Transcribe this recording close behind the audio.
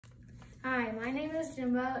Hi, my name is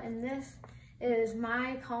Jimbo, and this is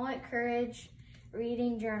my Call It Courage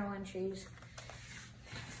reading journal entries.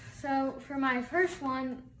 So for my first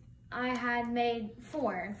one, I had made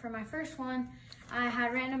 4. And for my first one, I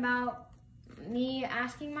had written about me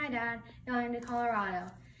asking my dad going to Colorado.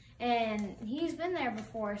 And he's been there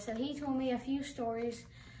before, so he told me a few stories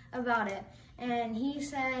about it. And he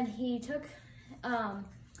said he took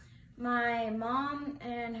my mom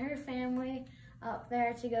and her family up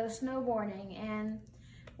there to go snowboarding, and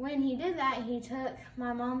when he did that, he took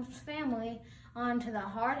my mom's family onto the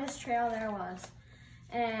hardest trail there was.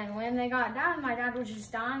 And when they got down, my dad was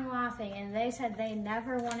just dying laughing, and they said they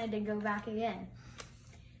never wanted to go back again.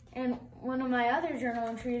 And one of my other journal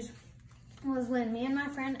entries was when me and my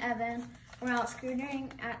friend Evan were out scootering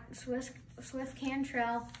at Swift Can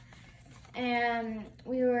Trail, and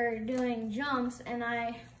we were doing jumps, and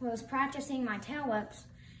I was practicing my tail whips,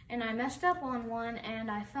 and I messed up on one,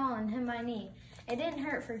 and I fell and hit my knee. It didn't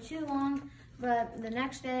hurt for too long, but the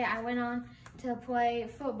next day I went on to play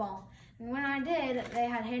football. And when I did, they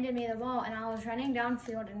had handed me the ball, and I was running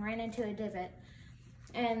downfield and ran into a divot.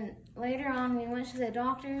 And later on, we went to the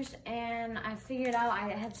doctors, and I figured out I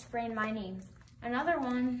had sprained my knee. Another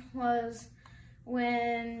one was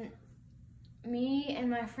when me and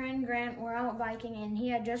my friend Grant were out biking, and he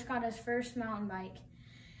had just got his first mountain bike.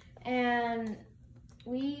 And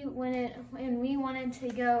we wanted to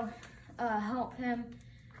go help him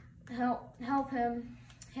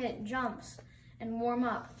hit jumps and warm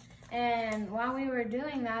up. And while we were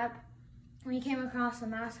doing that, we came across a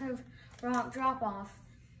massive rock drop-off.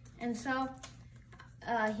 And so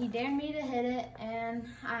he dared me to hit it, and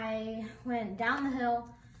I went down the hill,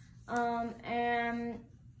 and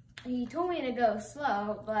he told me to go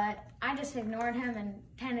slow, but I just ignored him and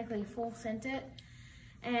technically full sent it.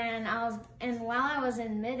 And while I was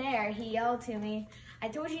in midair, he yelled to me, "I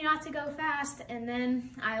told you not to go fast." And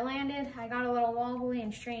then I landed, I got a little wobbly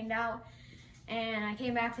and straightened out. And I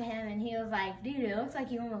came back to him, and he was like, "Dude, it looks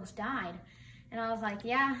like you almost died." And I was like,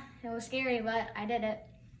 "Yeah, it was scary, but I did it."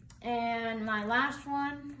 And my last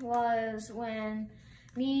one was when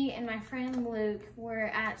me and my friend Luke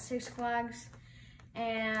were at Six Flags,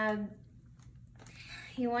 and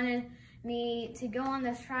he wanted me to go on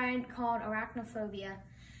this ride called arachnophobia.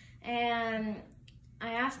 And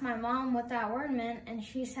I asked my mom what that word meant, and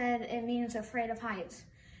she said it means afraid of heights.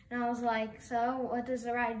 And I was like, "So what does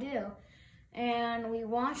the ride do?" And we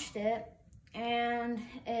watched it, and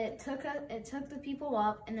it took the people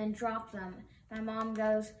up and then dropped them. My mom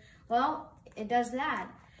goes, "Well, it does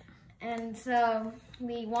that." And so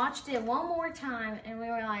we watched it one more time, and we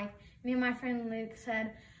were like, me and my friend Luke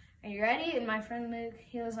said, "Are you ready?" And my friend Luke,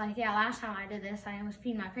 he was like, "Yeah, last time I did this, I almost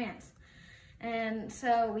peed my pants." And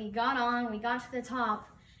so we got to the top,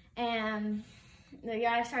 and the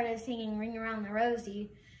guy started singing "Ring Around the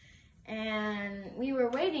Rosie," and we were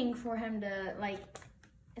waiting for him to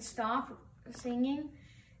stop singing,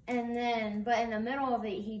 but in the middle of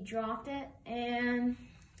it, he dropped it, and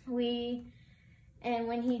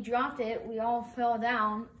when he dropped it, we all fell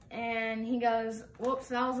down, and he goes, "Whoops,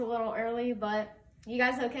 that was a little early, but you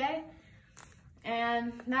guys okay?"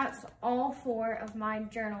 And that's all 4 of my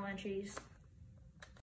journal entries.